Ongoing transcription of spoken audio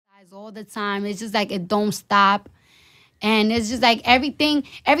guys all the time. It's just like it don't stop. And it's just like everything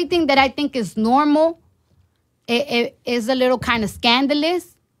that I think is normal, it is a little kind of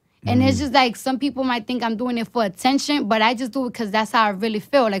scandalous. And it's just like some people might think I'm doing it for attention, but I just do it because that's how I really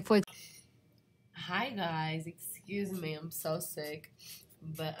feel. Like for Hi guys, excuse me, I'm so sick,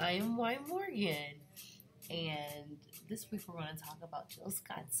 but I am whymorgann, and this week we're going to talk about Jill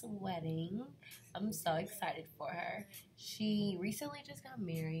Scott's wedding. I'm so excited for her. She recently just got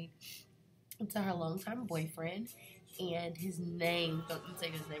married to her longtime boyfriend, and his name, don't you say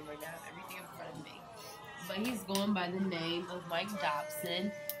his name right now, I have everything in front of me, but he's going by the name of Mike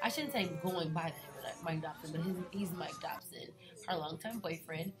Dobson. I shouldn't say going by the name of Mike Dobson, but he's Mike Dobson, her longtime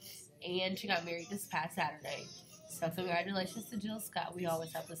boyfriend, and she got married this past Saturday. So congratulations to Jill Scott. We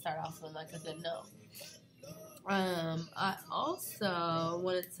always have to start off on like a good note. I also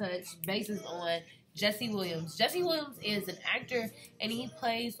want to touch bases on Jesse Williams. Jesse Williams is an actor, and he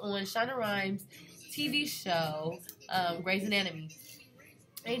plays on Shonda Rhimes' TV show, Grey's Anatomy.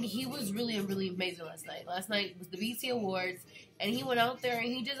 And he was really amazing last night. Last night was the BT Awards, and he went out there and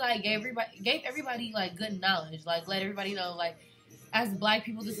he just like gave everybody like good knowledge, like let everybody know like as Black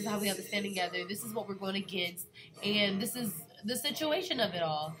people, this is how we have to stand together. This is what we're going against, and this is the situation of it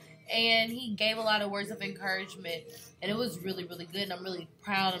all. And he gave a lot of words of encouragement, and it was really good. And I'm really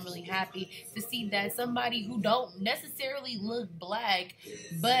proud. I'm really happy to see that somebody who don't necessarily look Black,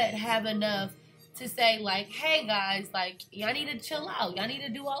 but have enough to say like, hey guys, like y'all need to chill out. Y'all need to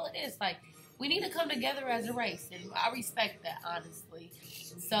do all of this. Like we need to come together as a race, and I respect that honestly.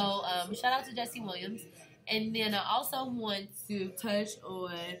 So shout out to Jesse Williams. And then I also want to touch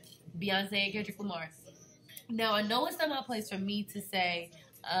on Beyonce and Kendrick Lamar. Now, I know it's not my place for me to say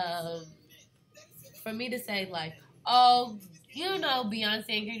like, oh, you know, Beyonce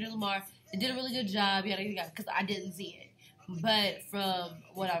and Kendrick Lamar, they did a really good job, yada, yada, yada, because I didn't see it. But from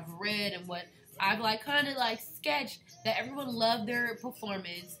what I've read and what I've like kind of like sketched, that everyone loved their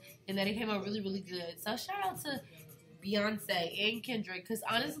performance and that it came out really good. So shout out to Beyonce and Kendrick, because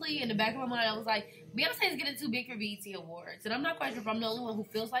honestly, in the back of my mind, I was like, Beyonce is getting too big for BET Awards, and I'm not quite sure if I'm the only one who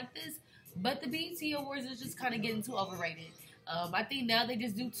feels like this, but the BET Awards is just kind of getting too overrated. I think now they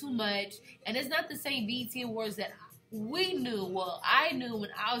just do too much, and it's not the same BET Awards that we knew. Well, I knew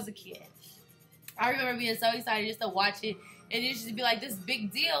when I was a kid. I remember being so excited just to watch it, and it used to be like this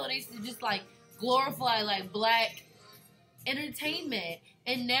big deal, and they used to just like glorify like Black entertainment.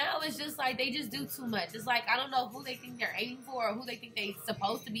 And now it's just like they just do too much. It's like I don't know who they think they're aiming for or who they think they're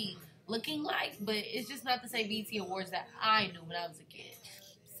supposed to be looking like, but it's just not the same BET Awards that I knew when I was a kid.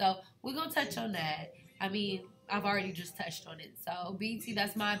 So we're gonna touch on that. I mean, I've already just touched on it. So BET,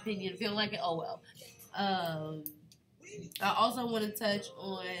 that's my opinion. Feeling like it, oh well. I also want to touch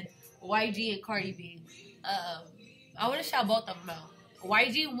on YG and Cardi B. I want to shout both of them out.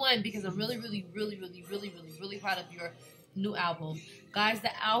 YG won because I'm really proud of your new album. Guys,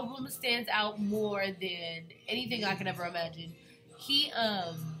 the album stands out more than anything I could ever imagine. He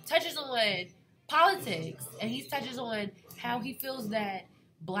touches on politics, and he touches on how he feels that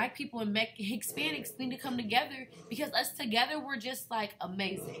Black people and Hispanics need to come together, because us together we're just like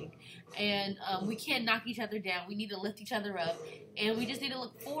amazing, and we can't knock each other down. We need to lift each other up, and we just need to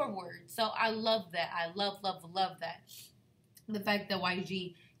look forward. So I love that. I love that. The fact that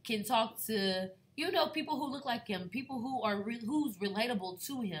YG can talk to, you know, people who look like him, people who are who's relatable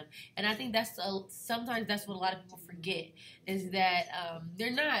to him, and I think that's sometimes that's what a lot of people forget, is that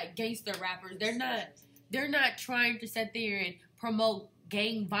they're not gangster rappers. They're not trying to sit there and promote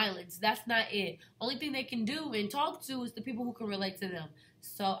gang violence. That's not it. Only thing they can do and talk to is the people who can relate to them.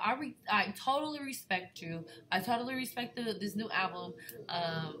 So I totally respect you. I totally respect this new album.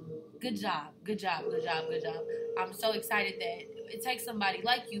 Good job. I'm so excited that it takes somebody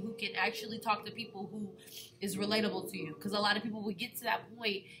like you who can actually talk to people who is relatable to you. Because a lot of people will get to that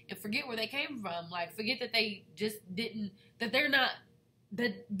point and forget where they came from. Like forget that they just didn't, that they're not,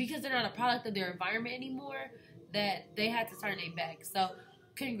 that because they're not a product of their environment anymore, that they had to turn their back. So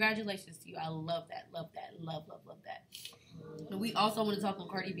congratulations to you. I love that. Love that. And we also want to talk on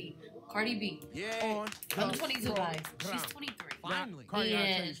Cardi B. Cardi B. Yeah. I'm 22, guys. She's 23. Finally.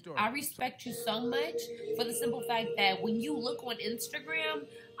 And I respect you so much for the simple fact that when you look on Instagram,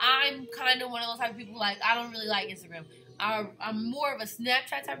 I'm kind of one of those type of people, like, I don't really like Instagram. I'm more of a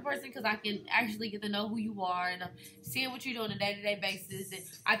Snapchat type of person because I can actually get to know who you are, and I'm seeing what you do on a day-to-day basis, and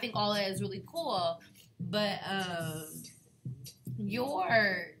I think all that is really cool. But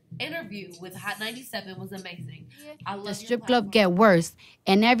your interview with Hot 97 was amazing. I love The your strip platform. club get worse.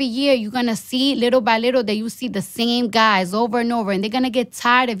 And every year you're gonna see little by little that you see the same guys over and over, and they're gonna get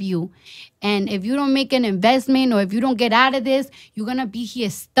tired of you. And if you don't make an investment or if you don't get out of this, you're gonna be here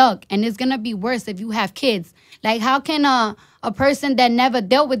stuck. And it's gonna be worse if you have kids. Like, how can a person that never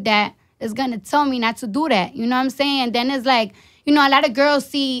dealt with that is gonna tell me not to do that? You know what I'm saying? Then it's like, you know, a lot of girls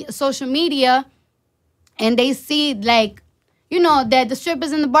see social media and they see, like, you know, that the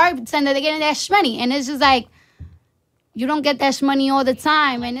strippers and the bartender, they're getting that shmoney. And it's just like, you don't get that money all the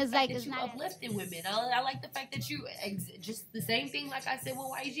time, and it's like that it's you not uplifting women. I like the fact that you just the same thing like I said with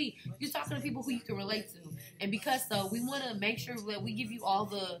YG. You're talking to people who you can relate to, and because so we want to make sure that we give you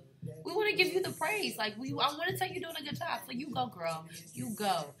we want to give you the praise. Like I want to tell you doing a good job. So you go, girl, you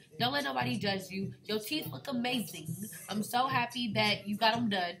go. Don't let nobody judge you. Your teeth look amazing. I'm so happy that you got them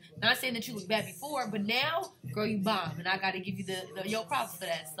done. Not saying that you look bad before, but now, girl, you bomb, and I got to give you your props for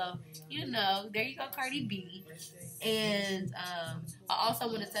that. So you know, there you go, Cardi B. And I also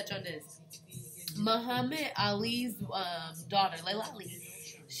want to touch on this. Muhammad Ali's daughter, Layla Ali,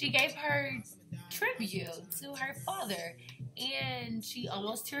 she gave her tribute to her father, and she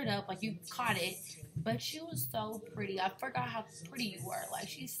almost teared up, like you caught it. But she was so pretty. I forgot how pretty you were. Like,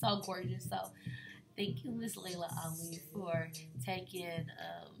 she's so gorgeous. So thank you, Miss Layla Ali, for taking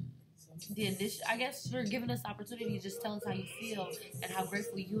the initiative. I guess for giving us the opportunity to just tell us how you feel and how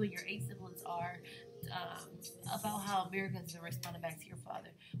grateful you and your 8 siblings are about how America has been responding back to your father.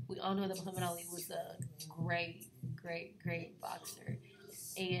 We all know that Muhammad Ali was a great, great, great boxer.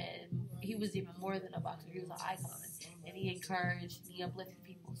 And he was even more than a boxer. He was an icon. And he encouraged, he uplifted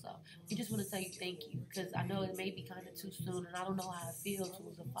people. So we just want to tell you thank you. Because I know it may be kind of too soon. And I don't know how it feels to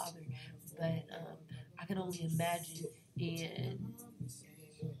lose a father. But I can only imagine. And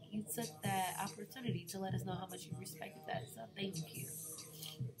you took that opportunity to let us know how much you respected that. So thank you.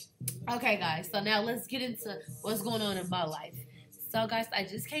 Okay, guys, so now let's get into what's going on in my life. So, guys, I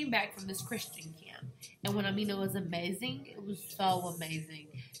just came back from this Christian camp. And when I mean it was amazing, it was so amazing.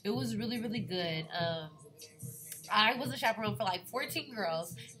 It was really, really good. I was a chaperone for like 14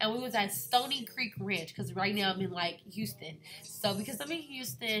 girls, and we was at Stony Creek Ranch because right now I'm in like Houston. So because I'm in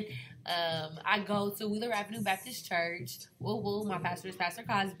Houston, I go to Wheeler Avenue Baptist Church. Woo woo, my pastor is Pastor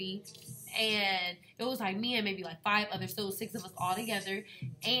Cosby, and it was like me and maybe like 5 others, so it was 6 of us all together,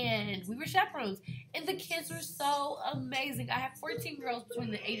 and we were chaperones, and the kids were so amazing. I had 14 girls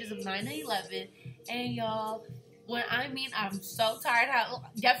between the ages of 9 and 11, and y'all. When I mean I'm so tired, I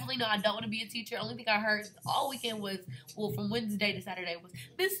definitely know I don't want to be a teacher. Only thing I heard all weekend was, well, from Wednesday to Saturday was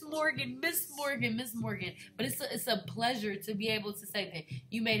Miss Morgan, Miss Morgan, Miss Morgan. But it's a pleasure to be able to say that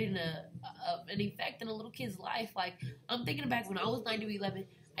you made an effect in a little kid's life. Like, I'm thinking back when I was 9 to 11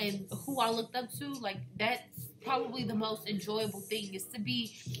 and who I looked up to. Like, that's probably the most enjoyable thing is to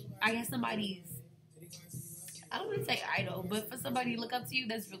be, I guess, somebody's, I don't want to say idol, but for somebody to look up to you,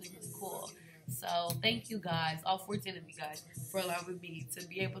 that's really, really cool. So thank you guys, all 14 of you guys, for allowing me to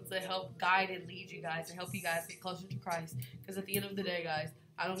be able to help guide and lead you guys and help you guys get closer to Christ. Because at the end of the day, guys,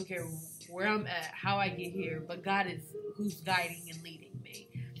 I don't care where I'm at, how I get here, but God is who's guiding and leading me.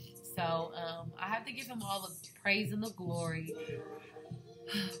 So I have to give him all the praise and the glory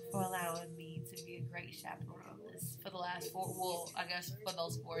for allowing me to be a great chaperone for the last 4, well, I guess for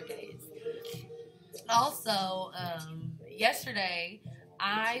those 4 days. Also, yesterday,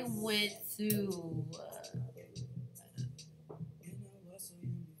 I went to,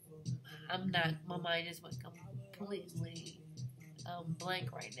 my mind just went completely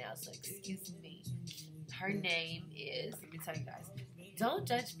blank right now, so excuse me. Her name is, let me tell you guys, don't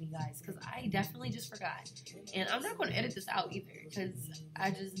judge me, guys, because I definitely just forgot. And I'm not going to edit this out either, because I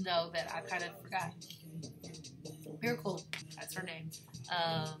just know that I kind of forgot. Miracle, that's her name.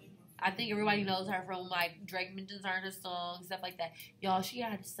 I think everybody knows her from, like, Drake mentions her in her songs, stuff like that. Y'all, she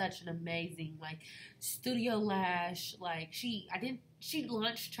had such an amazing, like, studio lash. Like, she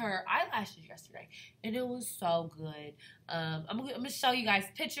launched her eyelashes yesterday, and it was so good. I'm going to show you guys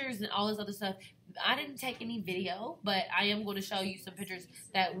pictures and all this other stuff. I didn't take any video, but I am going to show you some pictures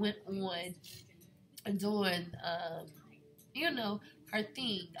that went on doing, her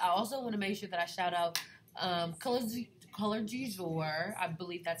thing. I also want to make sure that I shout out Color du Jour, I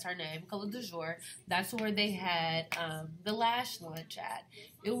believe that's her name, Color du Jour. That's where they had the lash lunch at.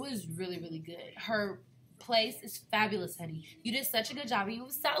 It was really, really good. Her place is fabulous, honey. You did such a good job. You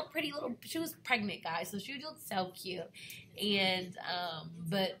was so pretty little. She was pregnant, guys, so she looked so cute. And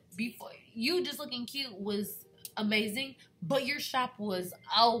but before you just looking cute was amazing. But your shop was,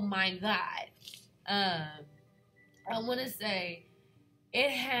 oh my god. I want to say it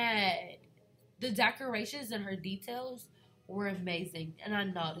had. The decorations and her details were amazing, and I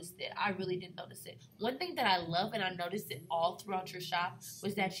noticed it. I really did notice it. One thing that I love, and I noticed it all throughout your shop,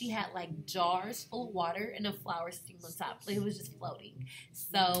 was that she had like jars full of water and a flower sitting on top. Like it was just floating.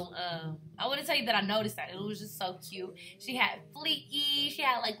 So I want to tell you that I noticed that. It was just so cute. She had fleeky. She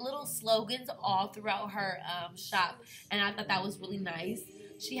had like little slogans all throughout her shop, and I thought that was really nice.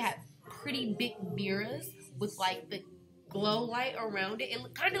 She had pretty big mirrors with like the glow light around it.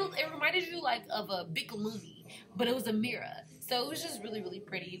 It reminded you like of a big Lumi, but it was a mirror. So it was just really, really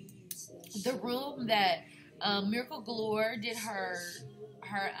pretty. The room that Miracle Galore did her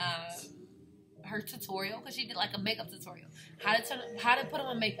tutorial, because she did like a makeup tutorial, how to put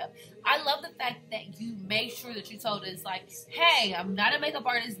on makeup. I love the fact that you made sure that you told us like, hey, I'm not a makeup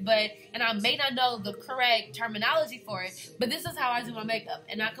artist, and I may not know the correct terminology for it, but this is how I do my makeup,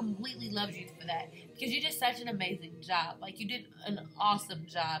 and I completely loved you for that, because you did such an amazing job. Like you did an awesome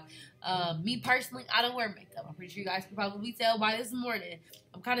job. Me personally, I don't wear makeup. I'm pretty sure you guys can probably tell by this morning.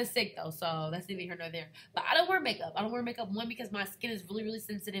 I'm kind of sick though, so that's neither here nor there. But I don't wear makeup. I don't wear makeup, one, because my skin is really, really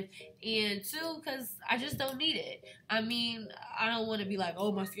sensitive, and two, because I just don't need it. I mean, I don't want to be like,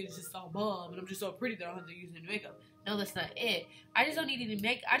 oh, my skin is just so bomb, and I'm just so pretty that I don't have to use any makeup. No, that's not it. I just don't need any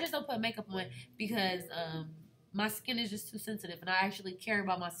makeup. I just don't put makeup on because my skin is just too sensitive, and I actually care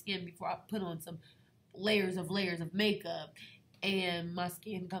about my skin before I put on some layers of makeup, and my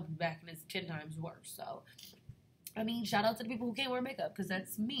skin comes back and it's 10 times worse. So I mean, shout out to the people who can't wear makeup, because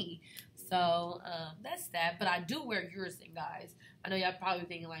that's me. So that's that. But I do wear Uracin, guys. I know y'all probably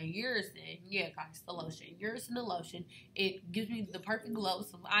thinking like, Uracin, yeah, guys, the lotion. Uracin, the lotion. It gives me the perfect glow.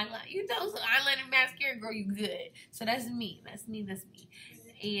 Some eyeliner, some eyeliner, mascara, girl, you good. So that's me. That's me.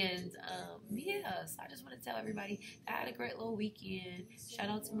 And yeah, so I just want to tell everybody I had a great little weekend. Shout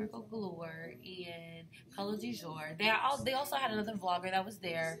out to Miracle Galore and Color du Jour. They also had another vlogger that was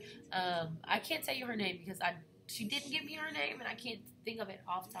there. I can't tell you her name because she didn't give me her name, and I can't think of it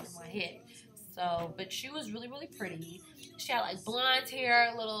off the top of my head. So, but she was really, really pretty. She had like blonde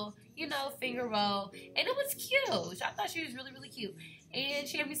hair, a little, finger roll, and it was cute. I thought she was really, really cute. And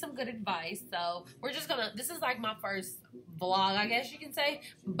she gave me some good advice. So this is like my first vlog, I guess you can say.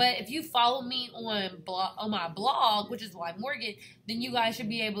 But if you follow me on my blog, which is whymorgann, then you guys should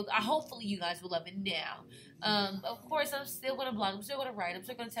be hopefully you guys will love it now. Of course, I'm still going to blog. I'm still going to write. I'm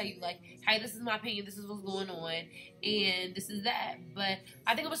still going to tell you, like, hey, this is my opinion. This is what's going on. And this is that. But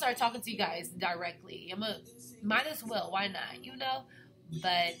I think I'm going to start talking to you guys directly. Might as well. Why not?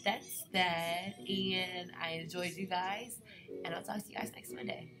 But that's that. And I enjoyed you guys. And I'll talk to you guys next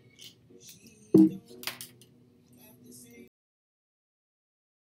Monday.